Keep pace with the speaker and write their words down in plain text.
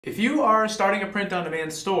If you are starting a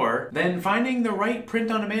print-on-demand store, then finding the right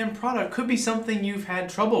print-on-demand product could be something you've had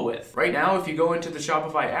trouble with. Right now, if you go into the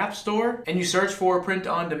Shopify App Store and you search for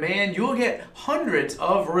print-on-demand, you will get hundreds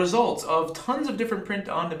of results of tons of different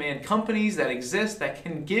print-on-demand companies that exist that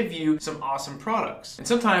can give you some awesome products. And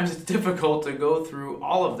sometimes it's difficult to go through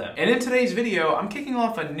all of them. And in today's video, I'm kicking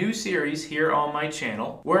off a new series here on my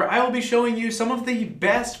channel where I will be showing you some of the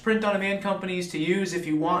best print-on-demand companies to use if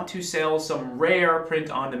you want to sell some rare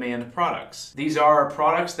print-on-demand products. These are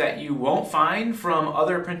products that you won't find from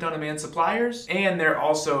other print-on-demand suppliers, and they're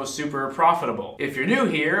also super profitable. If you're new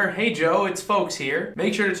here, hey Joe, it's Folks here.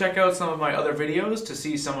 Make sure to check out some of my other videos to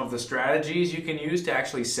see some of the strategies you can use to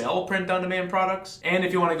actually sell print-on-demand products. And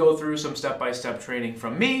if you want to go through some step-by-step training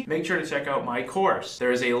from me, make sure to check out my course.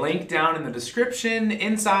 There is a link down in the description.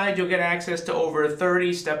 Inside, you'll get access to over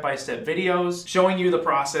 30 step-by-step videos showing you the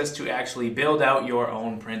process to actually build out your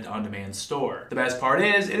own print-on-demand store. The best part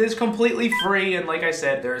is, it is completely free, and like I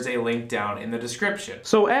said, there is a link down in the description.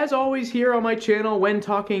 So as always here on my channel, when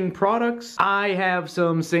talking products, I have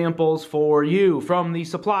some samples for you from the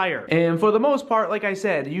supplier. And for the most part, like I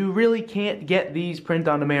said, you really can't get these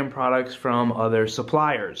print-on-demand products from other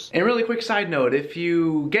suppliers. And really quick side note, if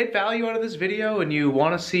you get value out of this video and you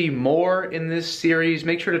want to see more in this series,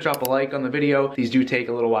 make sure to drop a like on the video. These do take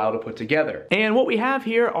a little while to put together. And what we have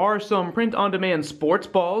here are some print-on-demand sports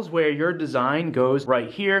balls where your design goes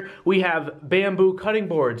right here. We have bamboo cutting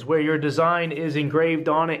boards where your design is engraved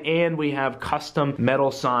on it, and we have custom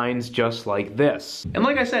metal signs just like this. And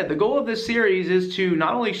like I said, the goal of this series is to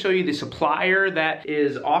not only show you the supplier that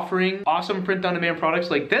is offering awesome print-on-demand products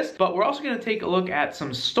like this, but we're also going to take a look at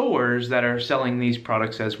some stores that are selling these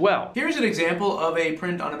products as well. Here's an example of a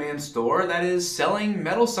print-on-demand store that is selling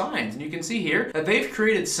metal signs, and you can see here that they've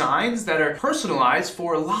created signs that are personalized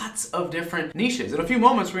for lots of different niches. In a few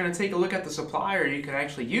moments, we're going to take a look at the supplier you can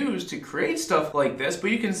actually use to create stuff like this, but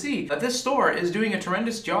you can see that this store is doing a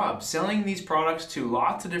tremendous job selling these products to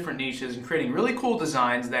lots of different niches and creating really cool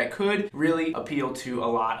designs that could really appeal to a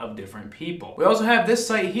lot of different people. We also have this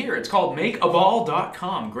site here. It's called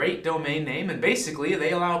makeaball.com. Great domain name, and basically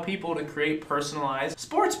they allow people to create personalized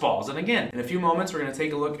sports balls. And again, in a few moments, we're going to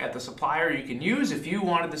take a look at the supplier you can use if you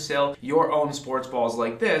wanted to sell your own sports balls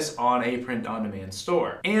like this on a print-on-demand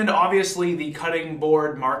store. And obviously the cutting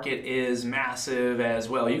board market is massive as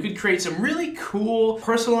well. You could create some really cool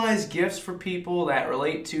personalized gifts for people that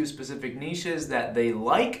relate to specific niches that they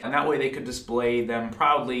like, and that way they could display them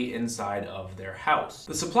proudly inside of their house.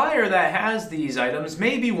 The supplier that has these items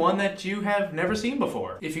may be one that you have never seen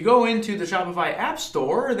before. If you go into the Shopify App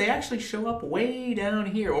Store, they actually show up way down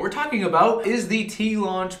here. What we're talking about is the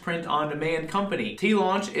T-Launch print-on-demand company.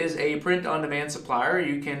 T-Launch is a print-on-demand supplier.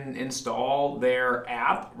 You can install their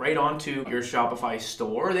app right onto your Shopify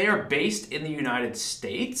store. They are based in the United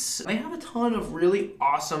States. They have a ton of really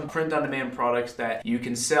awesome print-on-demand products that you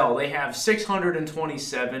can sell. They have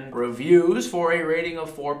 627 reviews for a rating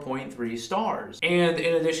of 4.3 stars. And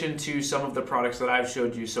in addition to some of the products that I've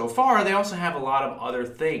showed you so far, they also have a lot of other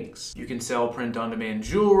things. You can sell print-on-demand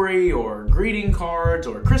jewelry or greeting cards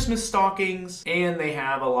or Christmas stockings, and they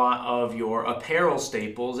have a lot of your apparel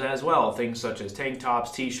staples as well. Things such as tank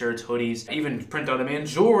tops, t-shirts, hoodies, even print-on-demand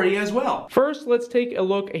jewelry as well. First, let's take a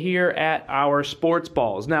look here at our sports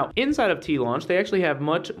balls. Now, inside of T-Launch, they actually have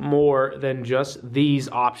much more than just these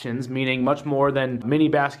options, meaning much more than mini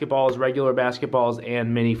basketballs, regular basketballs,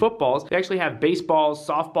 and mini footballs. They actually have baseballs,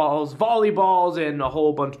 softballs, volleyballs, and a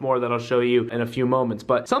whole bunch more that I'll show you in a few moments.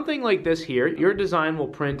 But something like this here, your design will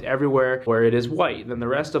print everywhere where it is white. Then the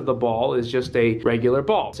rest of the ball is just a regular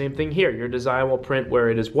ball. Same thing here, your design will print where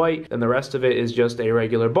it is white, and the rest of it is just a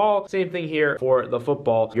regular ball. Same thing here for the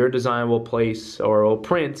football. Your design will place or will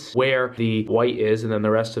print where the white is, and then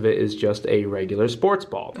the rest of it is just a regular sports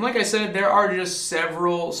ball. And like I said, there are just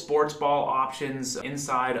several sports ball options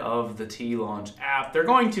inside of the T-Launch app. They're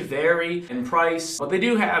going to vary in price, but they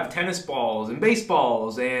do have tennis balls and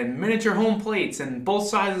baseballs and miniature home plates and both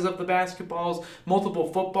sizes of the basketballs,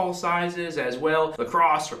 multiple football sizes as well,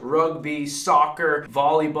 lacrosse, rugby, soccer,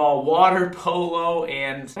 volleyball, water polo,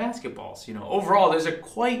 and basketballs. You know, overall, there's a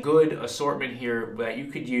quite good assortment here that you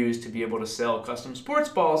could use to be able to sell custom sports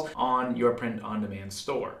balls on your print-on-demand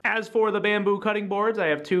store. As for the bamboo cutting boards, I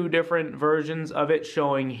have two different versions of it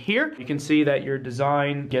showing here. You can see that your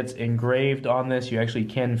design gets engraved on this. You actually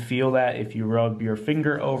can feel that if you rub your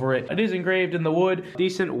finger over it. It is engraved in the wood.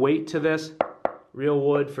 Decent weight to this. Real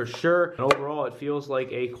wood for sure. And overall, it feels like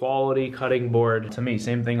a quality cutting board to me.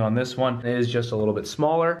 Same thing on this one. It is just a little bit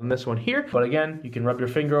smaller than this one here. But again, you can rub your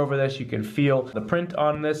finger over this. You can feel the print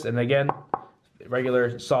on this. And again,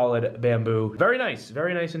 regular solid bamboo. Very nice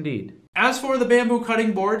indeed. As for the bamboo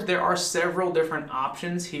cutting boards, there are several different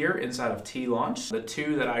options here inside of T-Launch. The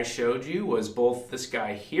two that I showed you was both this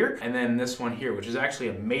guy here and then this one here, which is actually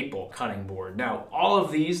a maple cutting board. Now, all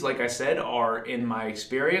of these, like I said, are, in my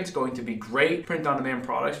experience, going to be great print-on-demand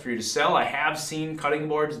products for you to sell. I have seen cutting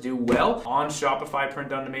boards do well on Shopify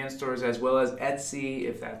print-on-demand stores as well as Etsy,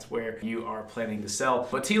 if that's where you are planning to sell.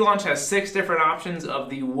 But T-Launch has 6 different options of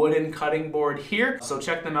the wooden cutting board here, so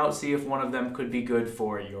check them out, see if one of them could be good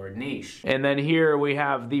for your niche. And then here we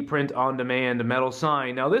have the print-on-demand metal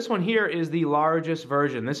sign. Now this one here is the largest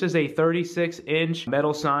version. This is a 36-inch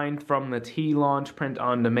metal sign from the T-Launch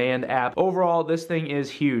print-on-demand app. Overall, this thing is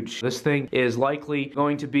huge. This thing is likely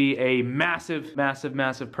going to be a massive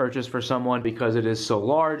purchase for someone because it is so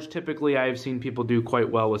large. Typically, I've seen people do quite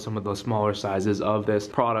well with some of the smaller sizes of this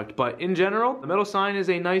product. But in general, the metal sign is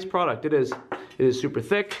a nice product. It is super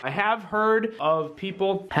thick. I have heard of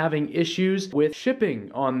people having issues with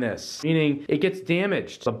shipping on this, meaning it gets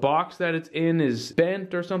damaged. The box that it's in is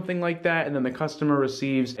bent or something like that, and then the customer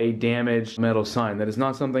receives a damaged metal sign. That is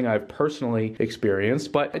not something I've personally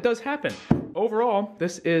experienced, but it does happen. Overall,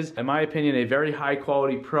 this is, in my opinion, a very high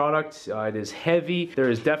quality product. It is heavy. There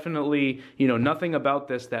is definitely, nothing about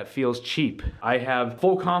this that feels cheap. I have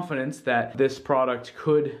full confidence that this product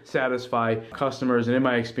could satisfy customers, and in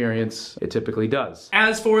my experience, it typically does.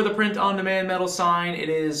 As for the print-on-demand metal sign, it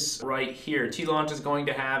is right here. T-Launch is going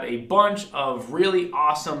to have a bunch of really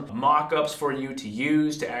awesome mock-ups for you to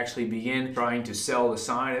use to actually begin trying to sell the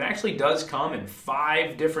sign. It actually does come in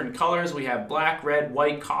 5 different colors. We have black, red,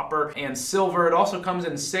 white, copper, and silver. It also comes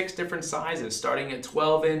in 6 different sizes, starting at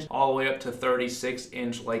 12-inch all the way up to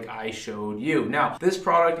 36-inch like I showed you. Now, this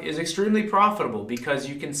product is extremely profitable because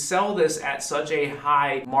you can sell this at such a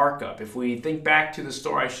high markup. If we think back to the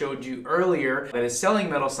store I showed you earlier that is selling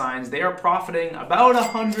metal signs, they are profiting about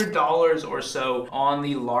 $100 or so on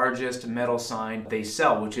the largest metal sign they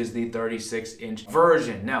sell, which is the 36-inch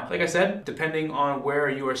version. Now, like I said, depending on where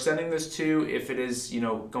you are sending this to, if it is,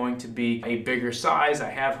 going to be a bigger size, I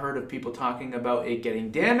have heard of people talking about it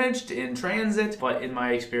getting damaged in transit, but in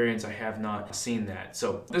my experience, I have not seen that.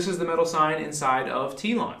 So this is the metal sign inside of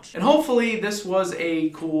T-Launch. And hopefully this was a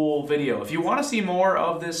cool video. If you want to see more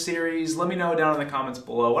of this series, let me know down in the comments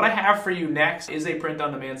below. What I have for you next is a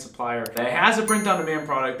print-on-demand supplier that has a print-on-demand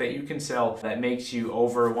product that you can sell that makes you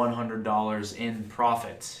over $100 in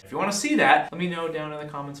profit. If you want to see that, let me know down in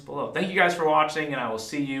the comments below. Thank you guys for watching, and I will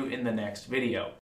see you in the next video.